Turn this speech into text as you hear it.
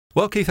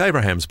Well, Keith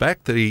Abraham's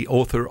back, the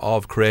author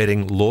of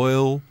Creating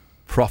Loyal,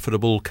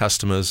 Profitable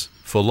Customers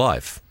for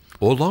Life.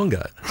 Or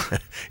longer.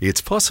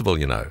 It's possible,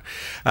 you know.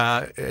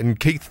 And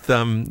Keith,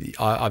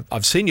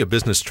 I've seen your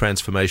business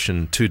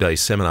transformation 2-day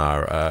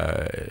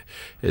seminar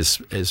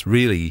has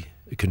really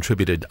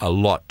contributed a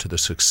lot to the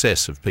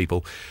success of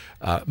people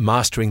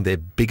mastering their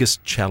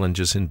biggest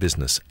challenges in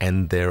business,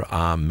 and there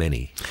are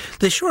many.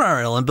 There sure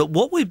are, Alan, but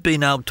what we've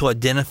been able to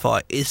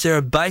identify is there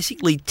are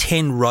basically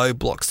 10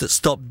 roadblocks that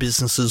stop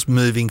businesses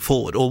moving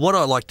forward, or what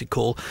I like to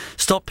call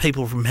stop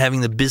people from having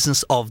the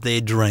business of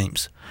their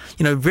dreams.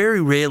 You know,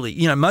 very rarely,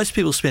 most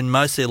people spend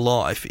most of their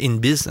life in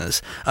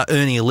business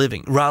earning a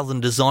living rather than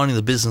designing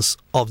the business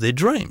of their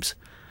dreams.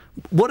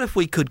 What if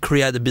we could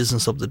create the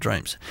business of the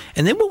dreams?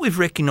 And then what we've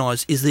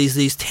recognised is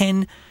these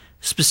 10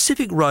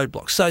 specific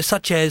roadblocks. So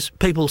such as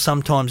people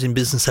sometimes in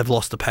business have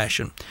lost a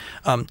passion.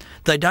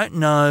 They don't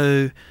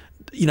know,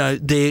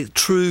 their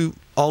true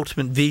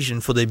ultimate vision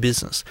for their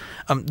business.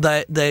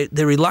 They're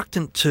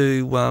reluctant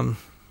to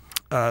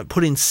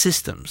put in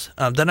systems.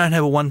 They don't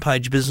have a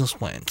one-page business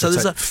plan. So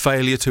there's a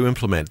failure to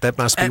implement. That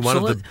must be one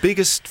of the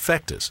biggest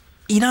factors.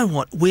 You know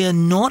what? We're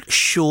not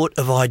short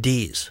of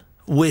ideas.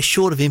 We're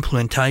short of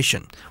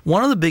implementation.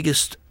 One of the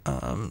biggest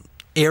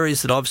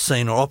areas that I've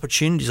seen, or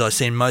opportunities I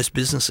see in most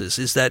businesses,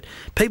 is that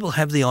people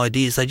have the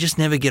ideas, they just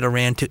never get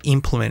around to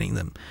implementing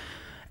them.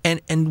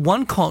 And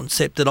one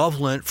concept that I've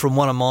learnt from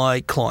one of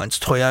my clients,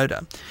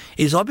 Toyota,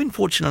 is I've been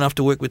fortunate enough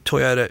to work with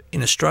Toyota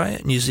in Australia,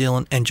 New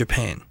Zealand and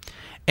Japan.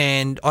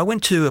 And I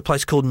went to a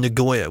place called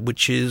Nagoya,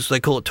 which is, they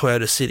call it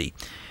Toyota City.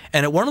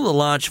 And at one of the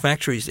large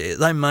factories there,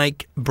 they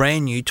make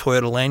brand new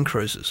Toyota Land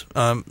Cruisers,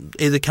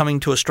 either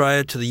coming to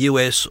Australia, to the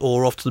US,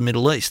 or off to the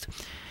Middle East.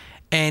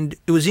 And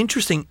it was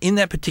interesting, in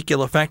that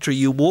particular factory,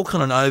 you walk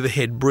on an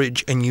overhead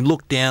bridge and you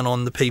look down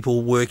on the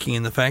people working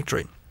in the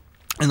factory.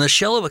 And the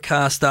shell of a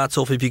car starts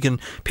off, if you can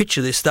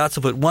picture this, starts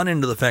off at one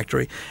end of the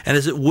factory, and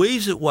as it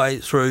weaves its way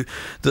through,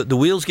 the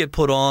wheels get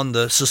put on,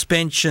 the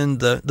suspension,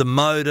 the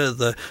motor,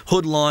 the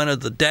hood liner,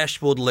 the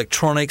dashboard,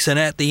 electronics, and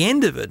at the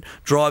end of it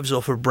drives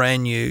off a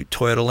brand new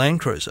Toyota Land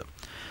Cruiser.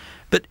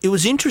 But it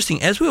was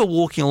interesting, as we were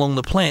walking along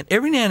the plant,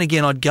 every now and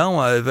again I'd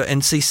go over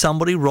and see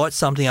somebody write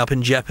something up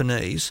in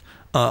Japanese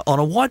on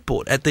a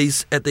whiteboard at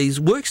these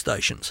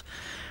workstations.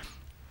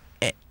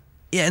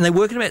 Yeah, and they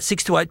work at about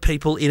 6 to 8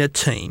 people in a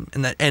team,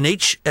 and at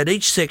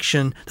each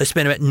section they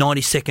spend about 90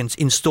 seconds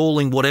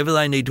installing whatever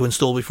they need to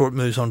install before it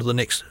moves on to the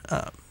next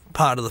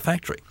part of the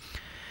factory.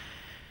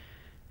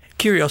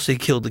 Curiosity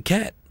killed the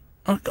cat.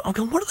 I'm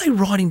going, what are they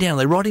writing down? Are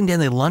they writing down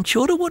their lunch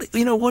order? What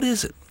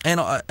is it? And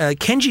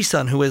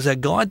Kenji-san, who was our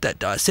guide that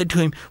day, I said to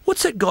him,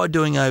 "What's that guy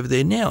doing over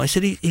there now?" I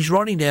said, "He's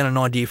writing down an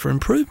idea for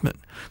improvement,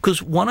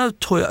 because one of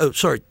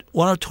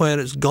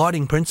Toyota's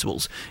guiding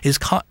principles is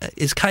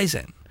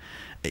Kaizen,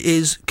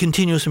 is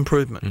continuous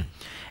improvement."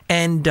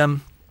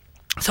 And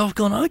so I've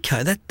gone,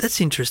 okay, that's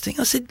interesting.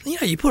 I said,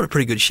 you put a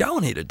pretty good show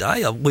on here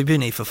today. We've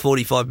been here for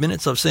 45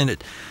 minutes. I've seen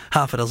it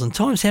half a dozen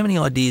times. How many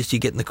ideas do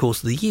you get in the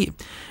course of the year?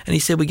 And he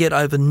said, we get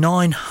over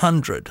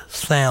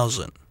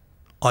 900,000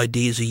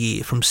 ideas a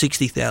year from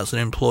 60,000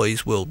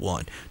 employees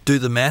worldwide. Do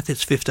the math,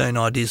 it's 15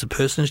 ideas a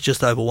person. It's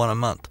just over one a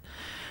month.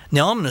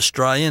 Now, I'm an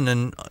Australian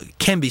and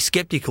can be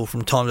sceptical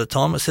from time to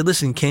time. I said,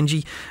 listen,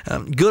 Kenji,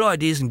 good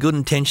ideas and good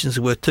intentions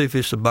are worth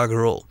 2/5 of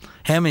bugger all.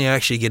 How many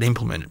actually get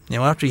implemented?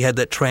 Now, after he had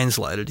that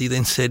translated, he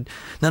then said,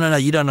 no,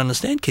 you don't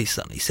understand,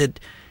 Keith-san. He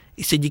said,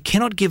 you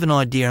cannot give an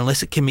idea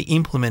unless it can be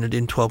implemented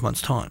in 12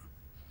 months' time.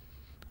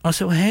 I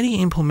said, well, how do you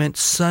implement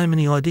so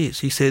many ideas?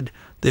 He said,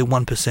 they're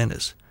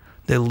 1%ers.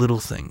 They're little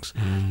things.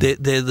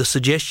 They're the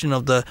suggestion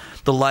of the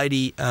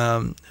lady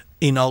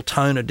in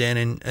Altona down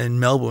in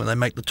Melbourne when they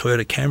make the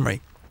Toyota Camry,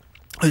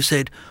 who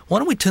said, why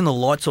don't we turn the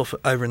lights off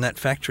over in that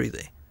factory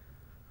there?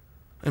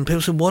 And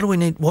people said, why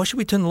should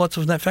we turn the lights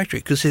off in that factory?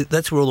 Because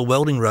that's where all the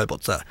welding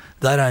robots are.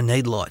 They don't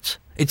need lights.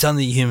 It's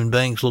only human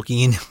beings looking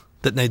in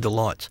that need the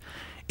lights.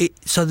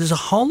 So there's a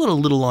whole lot of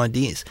little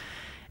ideas.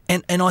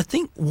 And I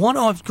think what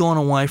I've gone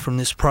away from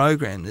this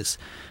program, this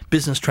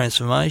business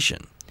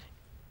transformation,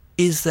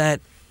 is that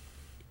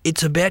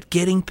it's about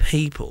getting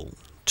people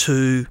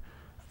to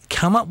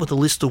come up with a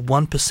list of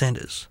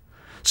 1%ers.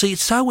 See,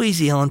 it's so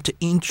easy, Alan, to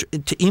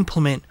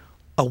implement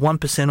a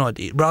 1%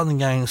 idea rather than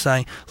going and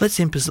saying, let's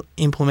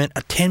implement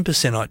a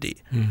 10% idea.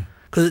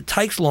 Because it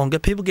takes longer,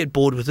 people get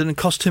bored with it, and it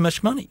costs too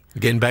much money.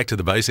 Getting back to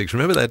the basics,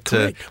 remember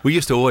that we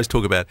used to always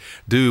talk about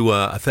do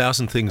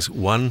 1,000 things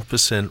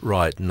 1%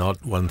 right,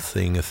 not one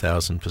thing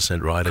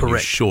 1,000% right, and you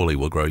surely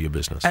will grow your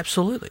business.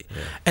 Absolutely.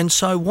 Yeah. And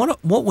so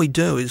what we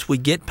do is we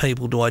get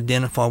people to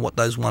identify what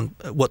those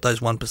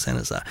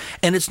 1%ers are.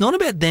 And it's not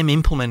about them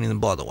implementing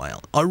them, by the way.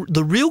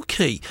 The real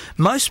key,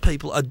 most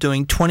people are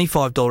doing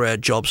 $25 hour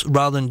jobs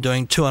rather than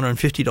doing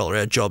 $250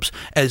 hour jobs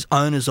as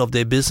owners of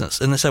their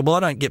business. And they say, well, I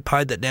don't get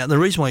paid that now. The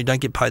reason why you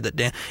don't get paid that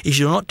down is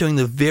you're not doing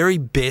the very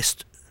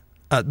best,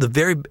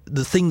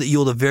 the thing that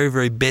you're the very,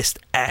 very best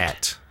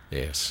at.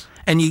 Yes.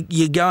 And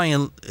you're going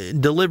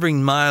and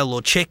delivering mail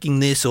or checking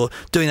this or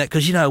doing that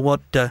because you know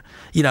what,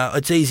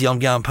 it's easy, I'm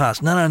going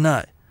past.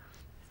 No.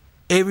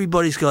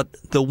 everybody's got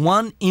the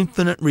one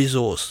infinite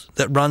resource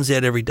that runs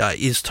out every day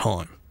is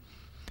time.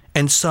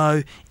 And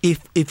so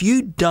if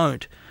you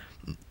don't,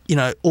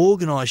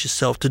 organise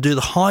yourself to do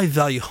the high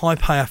value, high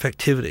payoff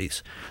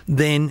activities,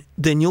 then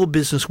your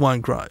business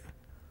won't grow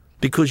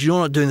because you're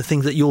not doing the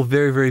things that you're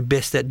very, very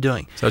best at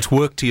doing. So it's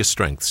work to your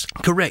strengths.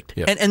 Correct.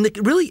 Yep. And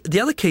the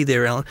other key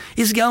there, Alan,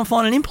 is go and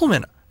find an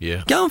implementer.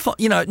 Yeah. Go and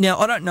find, now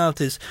I don't know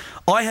if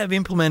I have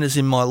implementers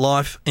in my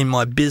life, in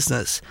my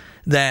business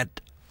that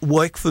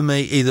work for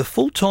me either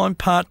full-time,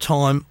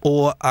 part-time,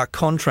 or are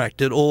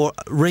contracted, or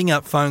ring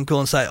up, phone call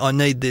and say, I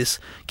need this,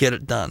 get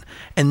it done.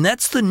 And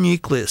that's the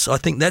nucleus. I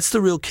think that's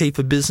the real key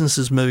for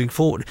businesses moving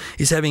forward,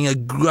 is having a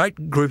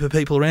great group of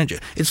people around you.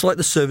 It's like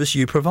the service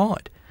you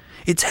provide.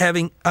 It's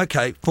having,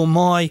 for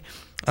my,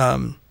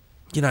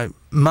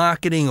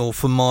 marketing, or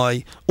for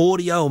my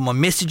audio, or my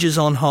messages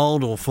on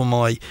hold, or for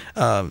my,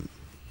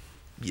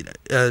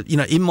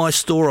 in my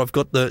store, I've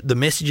got the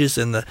messages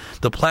and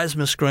the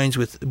plasma screens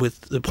with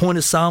the point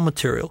of sale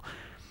material.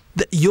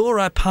 That you're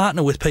a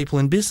partner with people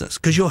in business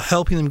because you're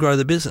helping them grow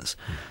the business.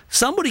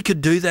 Somebody could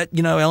do that,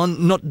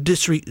 Alan, not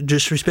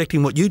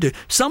disrespecting what you do.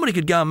 Somebody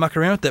could go and muck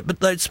around with that, but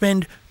they'd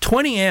spend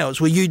 20 hours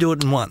where you do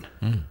it in one.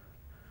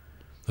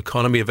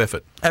 Economy of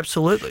effort.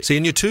 Absolutely. See,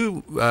 in your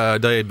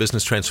 2-day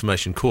business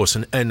transformation course,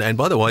 and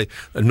by the way,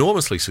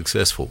 enormously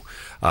successful,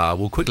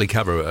 we'll quickly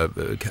cover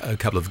a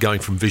couple of going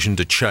from vision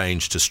to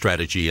change to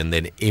strategy and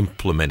then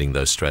implementing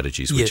those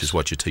strategies, which is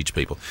what you teach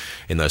people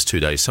in those 2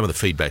 days. Some of the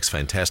feedback's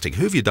fantastic.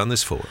 Who have you done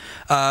this for?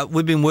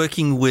 We've been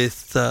working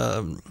with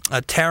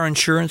Tower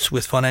Insurance,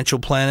 with financial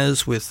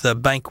planners, with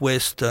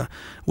Bankwest.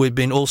 We've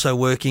been also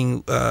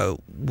working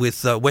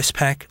with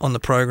Westpac on the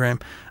program.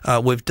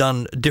 We've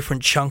done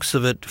different chunks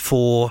of it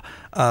for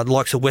the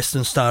likes of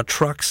Western Star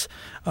Trucks,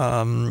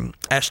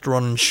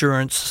 Astron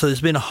Insurance. So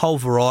there's been a whole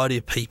variety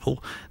of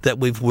people that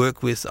we've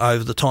worked with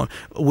over the time.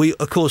 We,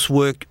 of course,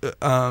 work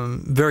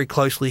very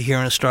closely here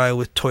in Australia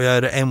with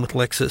Toyota and with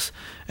Lexus,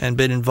 and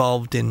been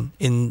involved in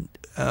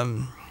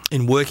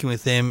working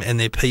with them and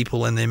their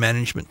people and their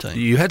management team.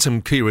 You had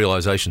some key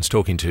realisations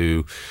talking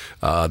to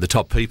the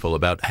top people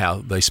about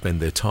how they spend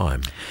their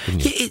time,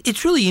 didn't you? Yeah,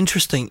 it's really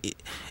interesting.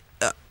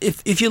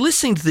 If you're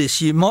listening to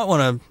this, you might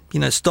want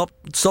to, stop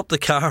the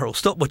car or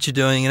stop what you're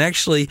doing and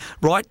actually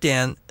write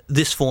down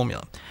this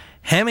formula.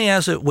 How many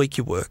hours a week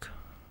you work?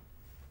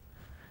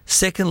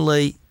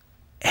 Secondly,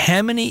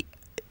 how many,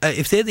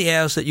 if they're the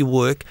hours that you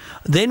work,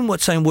 then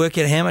work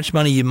out how much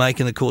money you make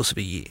in the course of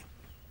a year,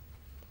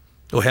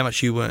 or how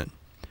much you earn.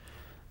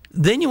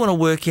 Then you want to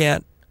work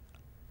out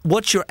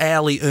what's your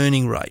hourly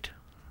earning rate,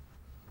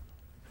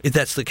 if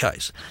that's the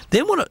case.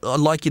 Then what I'd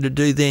like you to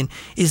do then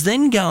is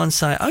then go and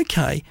say,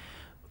 okay,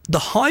 the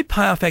high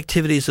payoff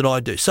activities that I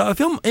do. So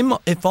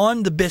if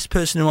I'm the best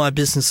person in my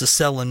business to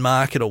sell and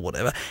market or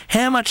whatever,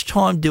 how much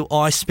time do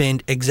I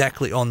spend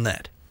exactly on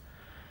that?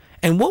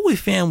 And what we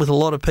found with a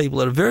lot of people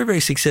that are very, very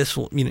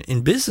successful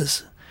in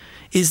business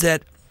is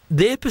that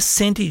their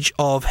percentage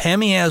of how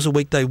many hours a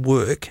week they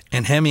work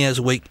and how many hours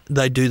a week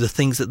they do the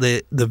things that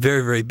they're the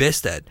very, very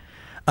best at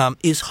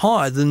is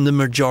higher than the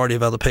majority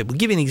of other people. I'll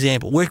give you an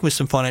example. Working with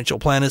some financial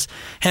planners,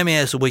 how many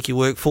hours a week you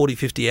work? 40,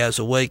 50 hours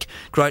a week.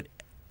 Great.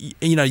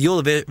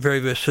 You're the very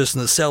best person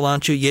to sell,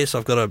 aren't you? Yes,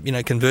 I've got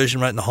a conversion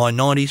rate in the high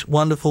 90s.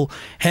 Wonderful.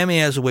 How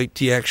many hours a week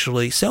do you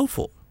actually sell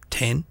for?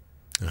 10.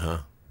 Uh-huh.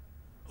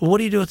 Well, what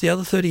do you do with the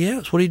other 30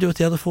 hours? What do you do with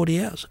the other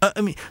 40 hours?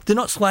 They're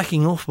not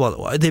slacking off, by the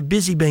way. They're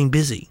busy being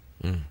busy.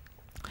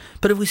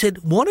 But if we said,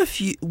 what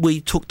if we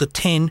took the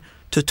 10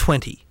 to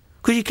 20?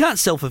 Because you can't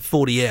sell for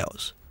 40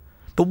 hours.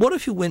 But what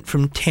if you went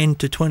from 10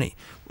 to 20?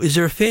 Is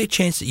there a fair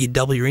chance that you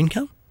double your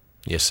income?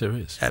 Yes, there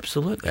is.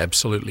 Absolutely.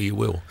 Absolutely you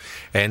will.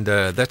 And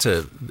that's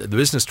the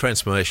Business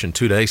Transformation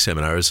 2-day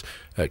seminar is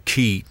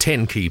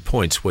 10 key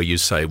points where you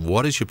say,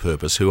 what is your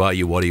purpose? Who are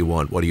you? What do you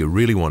want? What do you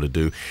really want to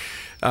do?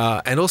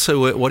 And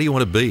also, what do you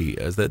want to be?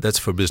 That's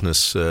for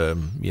business,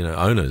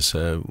 owners.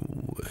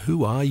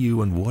 Who are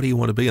you and what do you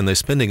want to be? And they're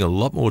spending a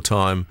lot more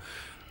time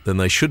than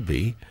they should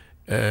be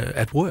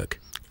at work.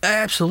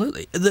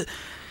 Absolutely.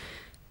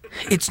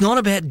 It's not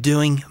about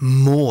doing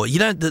more.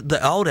 The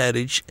old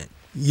adage,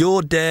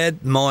 your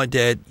dad, my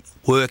dad,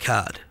 work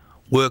hard,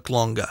 work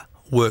longer,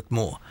 work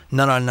more.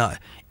 No.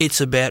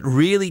 It's about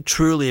really,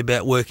 truly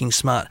about working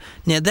smart.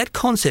 Now, that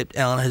concept,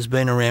 Alan, has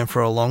been around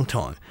for a long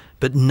time,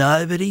 but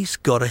nobody's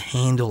got a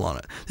handle on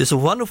it. There's a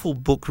wonderful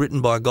book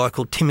written by a guy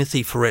called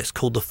Timothy Ferriss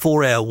called The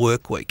 4-Hour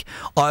Workweek.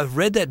 I've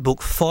read that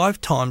book 5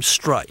 times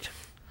straight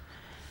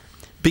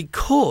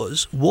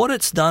because what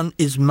it's done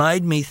is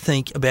made me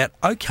think about,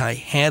 okay,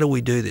 how do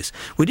we do this?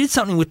 We did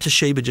something with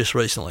Toshiba just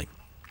recently.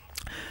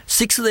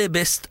 6 of their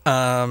best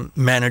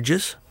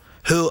managers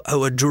who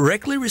are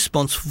directly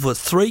responsible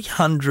for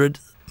 $300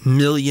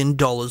 million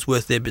worth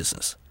of their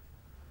business.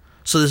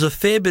 So there's a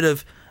fair bit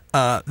of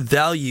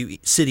value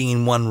sitting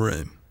in one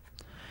room.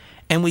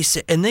 And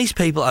these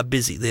people are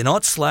busy. They're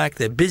not slack.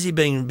 They're busy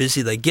being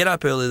busy. They get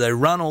up early. They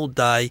run all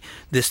day.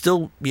 They're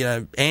still,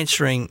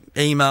 answering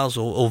emails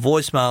or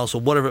voicemails or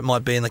whatever it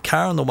might be in the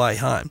car on the way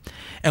home.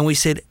 And we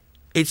said,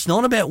 it's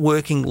not about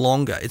working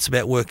longer, it's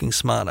about working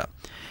smarter.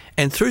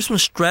 And through some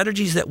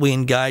strategies that we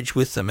engaged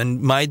with them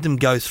and made them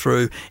go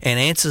through and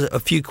answer a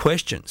few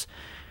questions,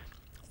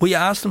 we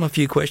asked them a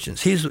few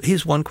questions.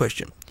 Here's one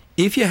question.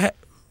 If you had,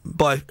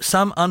 by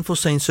some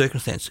unforeseen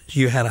circumstance,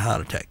 you had a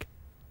heart attack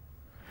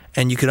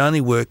and you could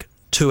only work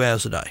 2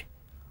 hours a day,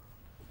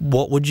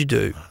 what would you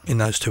do in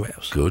those 2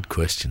 hours? Good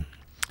question.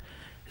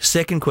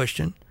 Second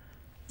question,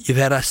 you've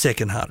had a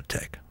second heart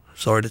attack.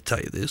 Sorry to tell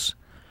you this.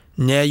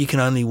 Now you can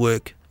only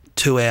work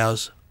 2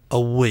 hours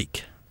a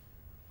week.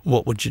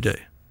 What would you do?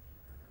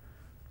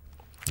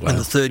 Wow. And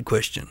the third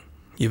question,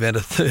 you've had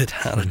a third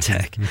heart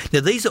attack. Now,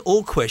 these are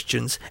all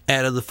questions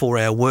out of the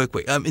 4-hour work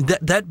week. I mean,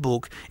 that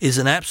book is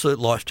an absolute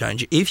life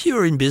changer. If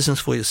you're in business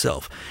for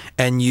yourself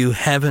and you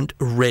haven't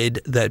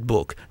read that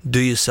book, do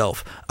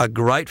yourself a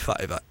great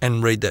favour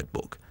and read that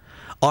book.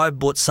 I've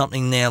bought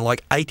something now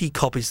like 80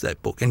 copies of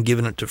that book and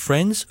given it to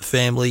friends,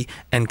 family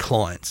and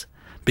clients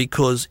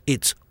because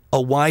it's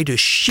a way to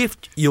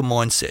shift your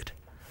mindset.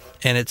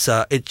 And it's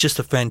just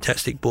a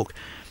fantastic book.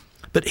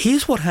 But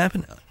here's what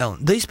happened,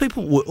 Alan. These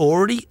people were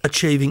already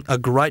achieving a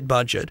great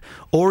budget,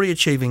 already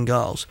achieving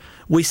goals.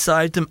 We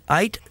saved them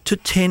 8 to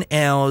 10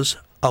 hours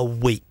a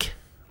week.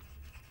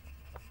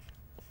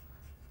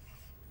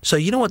 So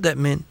you know what that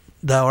meant?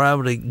 They were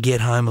able to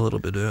get home a little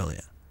bit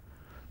earlier.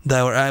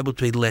 They were able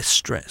to be less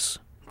stressed.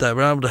 They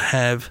were able to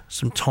have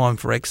some time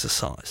for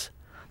exercise.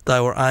 They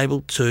were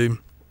able to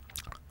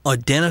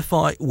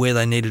identify where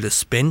they needed to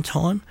spend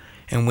time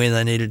and where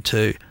they needed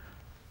to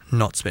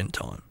not spend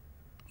time,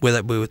 whether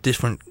it be with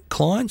different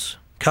clients,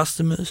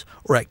 customers,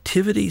 or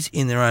activities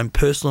in their own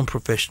personal and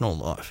professional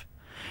life.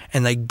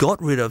 And they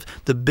got rid of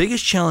the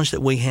biggest challenge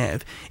that we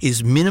have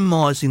is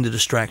minimising the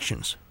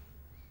distractions.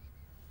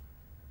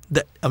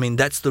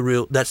 That's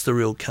the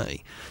real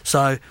key.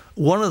 So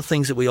one of the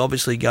things that we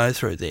obviously go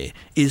through there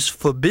is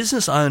for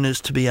business owners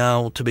to be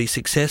able to be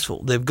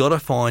successful, they've got to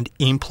find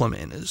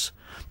implementers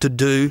to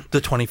do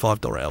the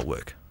 $25 hour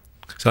work.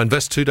 So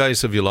invest 2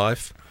 days of your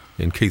life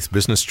in Keith's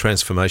business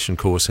transformation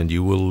course and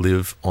you will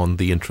live on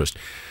the interest.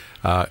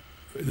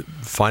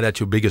 Find out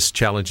your biggest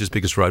challenges,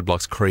 biggest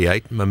roadblocks,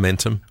 create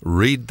momentum,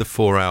 read the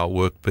 4-hour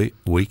work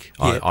week.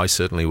 Yeah. I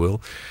certainly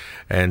will.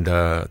 And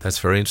that's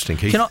very interesting,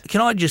 Keith.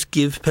 Can I just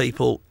give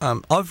people,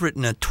 I've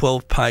written a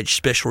 12-page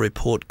special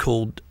report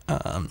called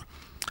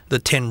the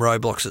 10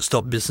 roadblocks that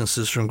stop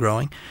businesses from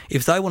growing.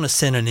 If they want to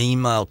send an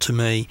email to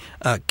me,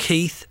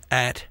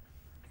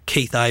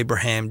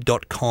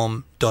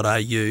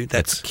 keith@keithabraham.com.au.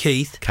 That's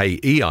Keith.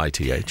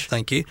 Keith.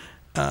 Thank you.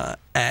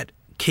 At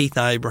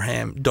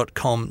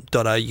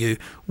keithabraham.com.au.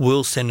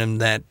 We'll send them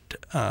that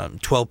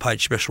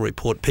 12-page special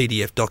report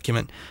PDF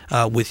document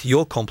with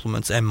your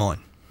compliments and mine.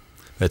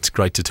 That's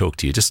great to talk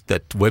to you. Just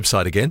that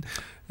website again,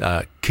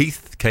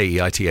 Keith,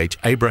 Keith,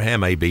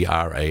 Abraham,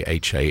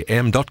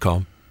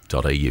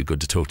 abraham.com.au.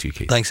 Good to talk to you,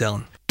 Keith. Thanks,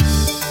 Alan.